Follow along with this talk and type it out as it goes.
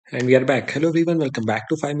And we are back. Hello everyone, welcome back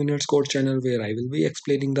to 5 Minutes Code channel where I will be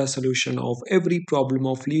explaining the solution of every problem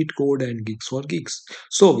of lead code and geeks for geeks.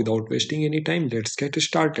 So without wasting any time, let's get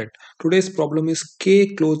started. Today's problem is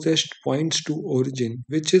k closest points to origin,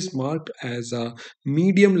 which is marked as a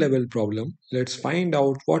medium level problem. Let's find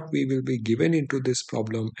out what we will be given into this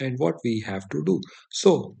problem and what we have to do.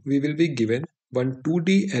 So we will be given one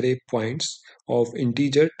 2D array points of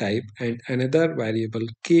integer type and another variable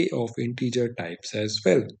k of integer types as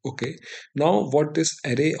well. Okay, now what this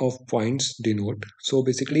array of points denote? So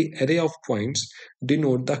basically array of points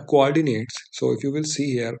denote the coordinates. So if you will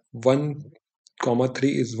see here, 1 comma 3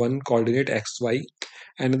 is one coordinate xy,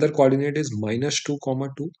 another coordinate is minus 2 comma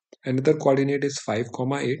 2, another coordinate is 5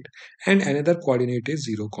 comma 8, and another coordinate is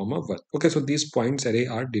 0 comma 1. Okay, so these points array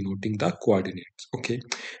are denoting the coordinates. Okay,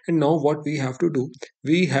 and now what we have to do,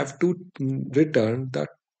 we have to return the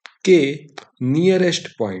k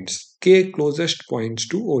nearest points, k closest points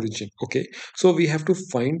to origin. Okay, so we have to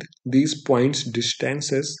find these points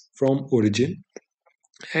distances from origin,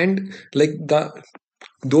 and like the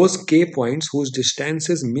those k points whose distance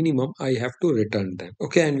is minimum, I have to return them.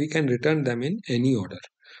 Okay, and we can return them in any order.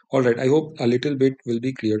 All right, I hope a little bit will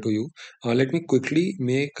be clear to you. Let me quickly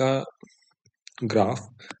make a graph.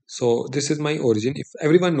 So this is my origin. If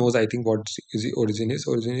everyone knows, I think what is the origin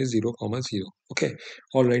is 0 comma 0. Okay,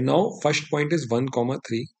 all right, now first point is 1 comma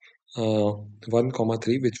 3, 1 comma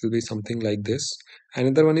 3, which will be something like this.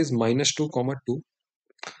 Another one is minus 2 comma 2,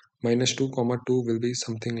 minus 2 comma 2 will be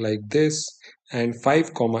something like this, and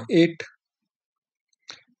 5 comma 8,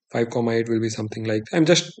 5 comma 8 will be something like, I'm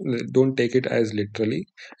just, don't take it as literally,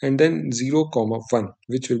 and then 0 comma 1,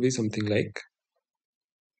 which will be something like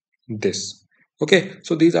this. Okay,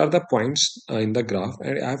 so these are the points in the graph,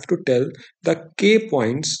 and I have to tell the k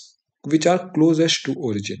points which are closest to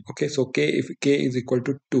origin. Okay, so k, if k is equal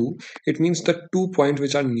to 2, it means the 2 points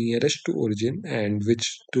which are nearest to origin and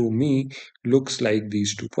which to me looks like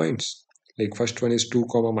these 2 points. Like first one is 2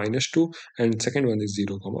 comma minus 2 and second one is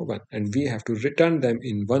 0 comma 1, and we have to return them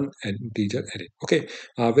in one integer array. Okay,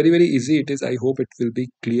 very easy it is. I hope it will be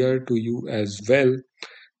clear to you as well.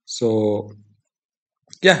 So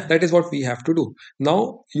yeah, that is what we have to do.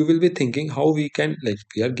 Now you will be thinking how we can, like,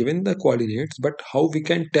 we are given the coordinates, but how we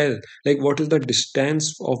can tell, like, what is the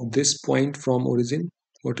distance of this point from origin,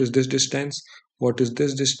 what is this distance, what is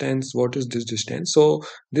this distance, what is this distance. So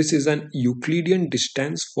this is an Euclidean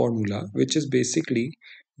distance formula, which is basically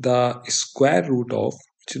the square root of,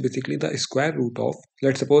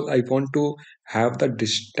 let's suppose I want to have the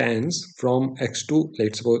distance from x2.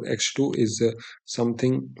 Let's suppose x2 is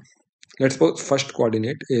something, let's suppose first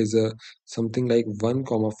coordinate is something like 1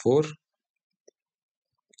 comma 4.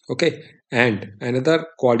 Okay, and another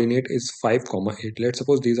coordinate is 5 comma 8. Let's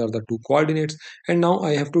suppose these are the two coordinates, and now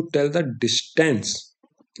I have to tell the distance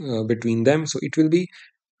between them. So it will be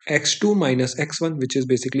x2 minus x1, which is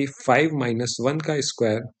basically 5 minus 1 ka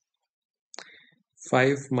square,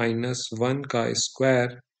 5 minus 1 ka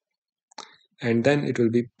square, and then it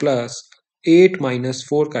will be plus 8 minus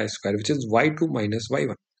 4 chi square, which is y2 minus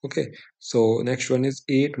y1. Okay, so next one is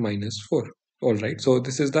 8 minus 4. All right, so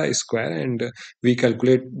this is the square, and we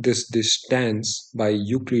calculate this distance by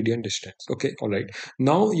Euclidean distance. Okay, all right,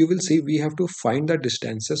 now you will see we have to find the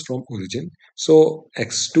distances from origin. So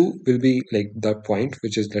x2 will be like the point,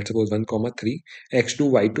 which is, let's suppose, 1 comma 3,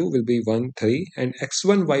 x2 y2 will be 1 3, and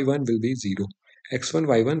x1 y1 will be 0. X1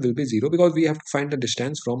 y1 will be 0 because we have to find the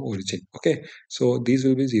distance from origin. Okay, so these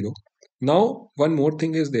will be 0. Now one more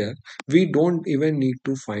thing is there, we don't even need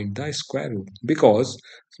to find the square root, because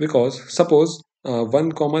suppose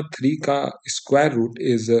 1 comma 3 ka square root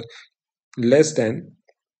is less than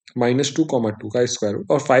minus 2 comma 2 ka square root,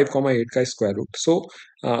 or 5 comma 8 ka square root. So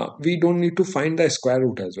we don't need to find the square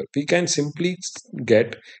root as well. We can simply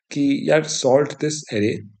get ki yaar, solve this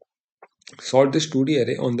 2D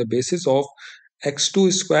array on the basis of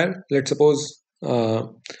x2 square. Let's suppose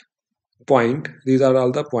point, these are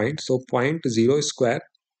all the points, so point 0 square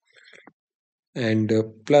and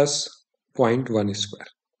plus point 1 square.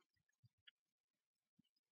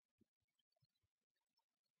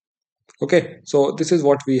 Okay, so this is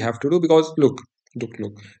what we have to do, because look,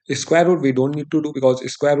 square root we don't need to do, because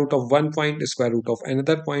square root of one point, square root of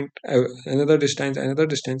another point, another distance,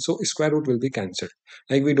 so square root will be cancelled.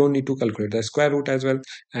 Like, we don't need to calculate the square root as well.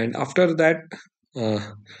 And after that, uh,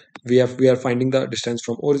 we are finding the distance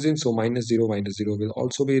from origin, so minus 0 will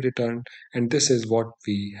also be returned, and this is what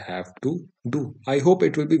we have to do. I hope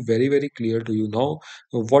it will be very clear to you now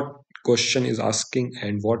what question is asking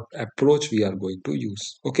and what approach we are going to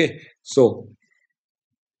use. Okay, so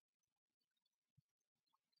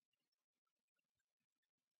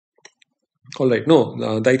All right, no,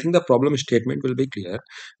 I think the problem statement will be clear.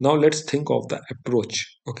 Now let's think of the approach.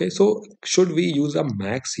 Okay, so should we use a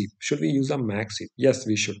max heap? Should we use a max heap? Yes,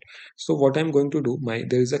 we should. So what I'm going to do,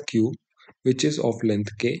 there is a queue which is of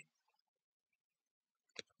length k,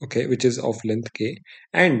 okay, which is of length k,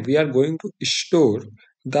 and we are going to store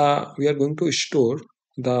the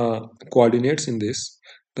coordinates in this.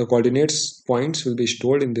 The coordinates points will be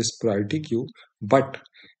stored in this priority queue, but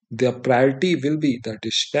the priority will be the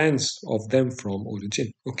distance of them from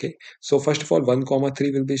origin. Okay, so first of all 1 comma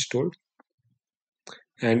 3 will be stored,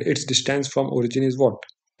 and its distance from origin is what?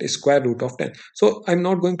 The square root of 10. So I'm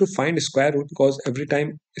not going to find square root, because every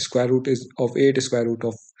time square root is of 8, square root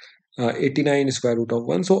of 89, square root of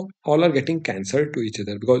 1, so all are getting cancelled to each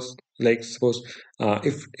other. Because like suppose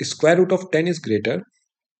if square root of 10 is greater,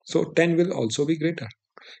 so 10 will also be greater.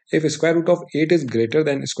 If square root of 8 is greater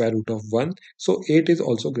than square root of 1, so 8 is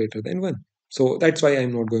also greater than 1. So that's why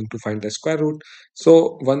I'm not going to find the square root.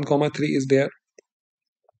 So 1 comma 3 is there,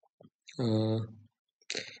 uh,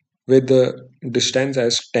 with the distance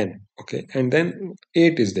as 10. Okay, and then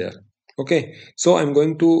 8 is there. Okay, so I'm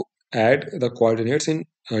going to add the coordinates in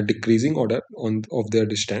decreasing order of their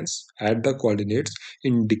distance. Add the coordinates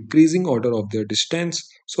in decreasing order of their distance.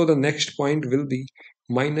 So the next point will be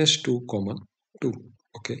minus 2 comma 2.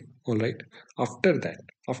 Okay, all right. After that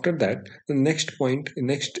the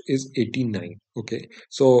next is 89. Okay,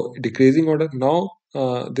 so decreasing order. Now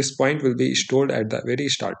this point will be stored at the very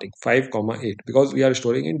starting 5 comma 8, because we are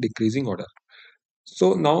storing in decreasing order.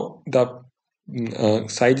 So now the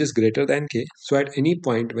size is greater than k. So at any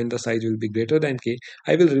point when the size will be greater than k,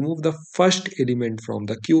 I will remove the first element from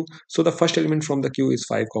the queue. So the first element from the queue is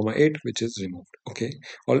 5 comma 8, which is removed. Okay,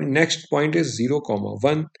 all next point is 0 comma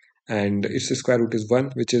 1, and its square root is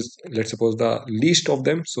 1, which is, let's suppose, the least of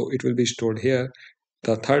them, so it will be stored here.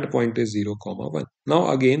 The third point is 0 comma 1.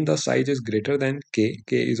 Now again the size is greater than k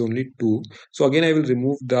is only 2, so again I will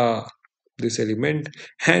remove this element,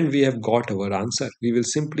 and we have got our answer. We will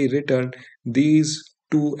simply return these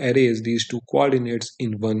two arrays, these two coordinates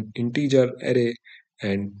in one integer array,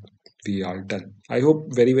 and we are done. I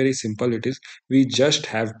hope very simple it is. We just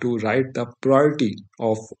have to write the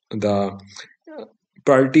the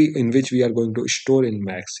priority in which we are going to store in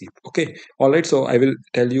max heap. Okay, all right, so I will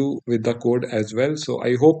tell you with the code as well. So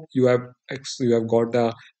I hope you have got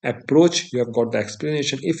the approach, you have got the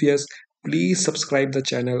explanation. If yes, please subscribe the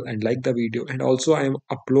channel and like the video. And also I am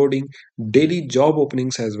uploading daily job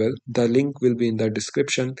openings as well. The link will be in the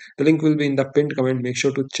description, the link will be in the pinned comment. Make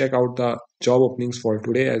sure to check out the job openings for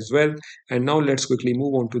today as well. And now let's quickly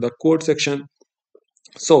move on to the code section.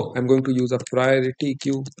 So I'm going to use a priority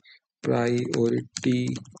queue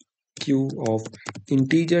of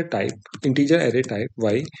integer array type.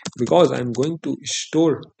 Why? Because I'm going to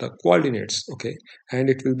store the coordinates. Okay, and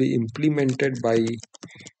it will be implemented by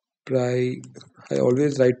pri I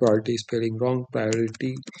always write priority spelling wrong,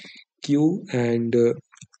 priority queue, and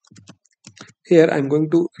here I'm going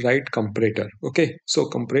to write comparator. Okay, so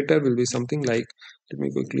comparator will be something like, let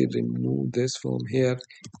me quickly remove this from here,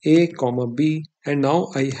 a comma b, and now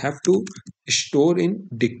I have to store in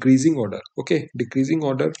decreasing order. Okay, decreasing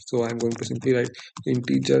order, so I'm going to simply write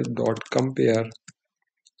integer dot compare.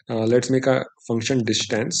 Let's make a function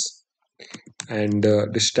distance, and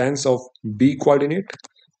distance of b coordinate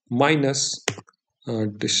minus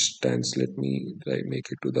distance, let me make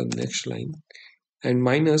it to the next line, and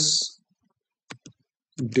minus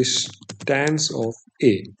distance of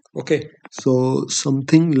a. Okay, so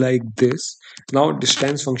something like this. Now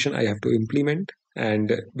distance function I have to implement,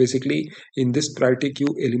 and basically in this priority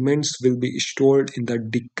queue elements will be stored in the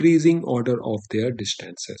decreasing order of their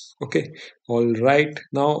distances. Okay, all right,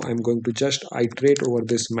 now I'm going to just iterate over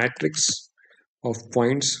this matrix of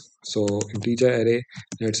points. So integer array,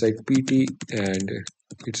 let's write pt, and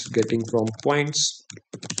it's getting from points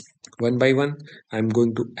one by one. I'm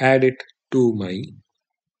going to add it to my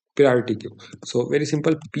priority queue. So very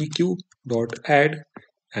simple, pq dot add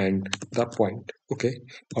and the point. Okay,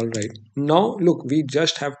 all right, now look, we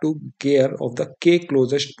just have to care of the k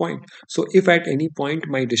closest point. So if at any point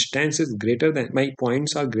my distance is greater than, my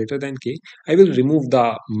points are greater than k, I will remove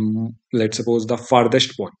the let's suppose the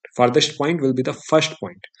farthest point. Farthest point will be the first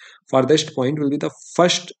point. Farthest point will be the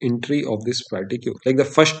first entry of this priority queue, like the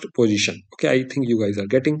first position. Okay, I think you guys are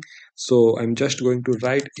getting. So I'm just going to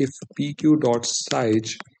write if pq dot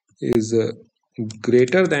size is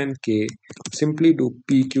greater than k, simply do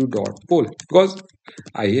pq dot poll, because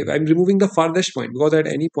I'm removing the farthest point, because at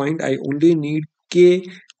any point I only need k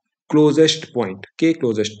closest point,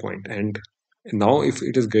 and Now if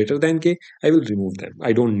it is greater than k, I will remove them,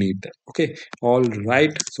 I don't need them. Okay, all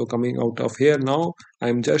right. So coming out of here, now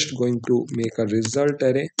I'm just going to make a result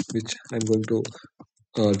array which I'm going to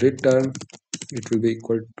return. It will be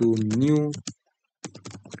equal to new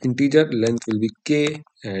integer, length will be k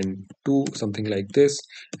and 2, something like this.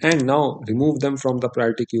 And now remove them from the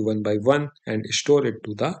priority queue one by one and store it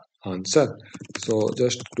to the answer. So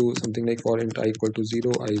just do something like for int I equal to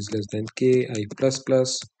 0, I is less than k, I plus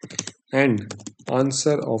plus, and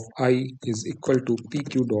answer of I is equal to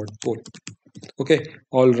pq dot poll. Okay,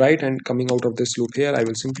 all right. And coming out of this loop here, I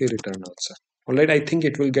will simply return answer. All right, I think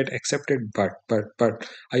it will get accepted, but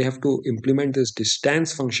I have to implement this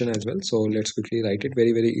distance function as well. So let's quickly write it.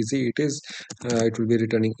 Very easy it is. It will be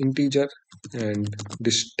returning integer, and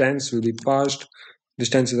distance will be passed.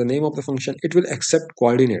 Distance is the name of the function. It will accept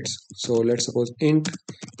coordinates. So let's suppose int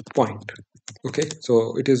point. Okay,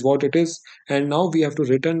 so it is what it is. And now we have to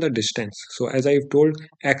return the distance. So as I've told,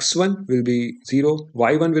 x1 will be 0,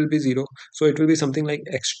 y1 will be 0, so it will be something like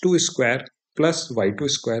x2 square plus y2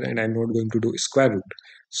 square, and I'm not going to do square root.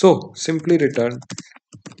 So simply return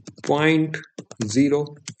point 0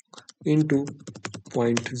 into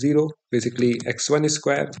point 0, basically x1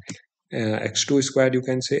 square, x2 square you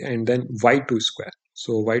can say, and then y2 square.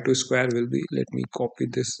 So y2 square will be, let me copy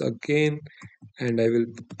this again and I will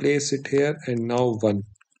place it here, and now 1.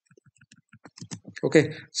 Okay,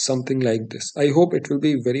 something like this. I hope it will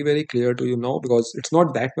be very clear to you now, because it's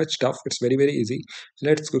not that much tough, it's very easy.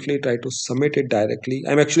 Let's quickly try to submit it directly.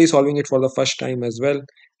 I'm actually solving it for the first time as well.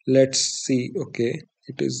 Let's see. Okay,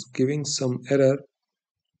 it is giving some error.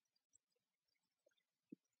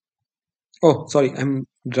 Oh, sorry, I'm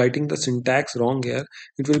writing the syntax wrong here.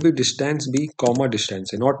 It will be distance b comma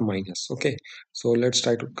distance A, not minus. Okay, so let's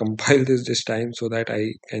try to compile this time so that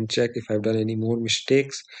I can check if I've done any more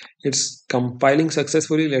mistakes. It's compiling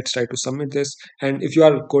successfully. Let's try to submit this. And if you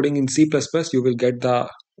are coding in C++, you will get the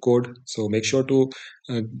code. So make sure to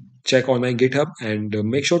uh, check on my GitHub, and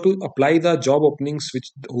make sure to apply the job openings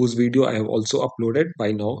whose video I have also uploaded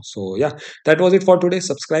by now. So yeah, that was it for today.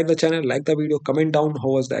 Subscribe the channel, like the video, comment down how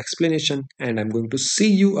was the explanation, and I'm going to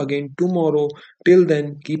see you again tomorrow. Till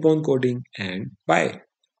then, keep on coding and bye.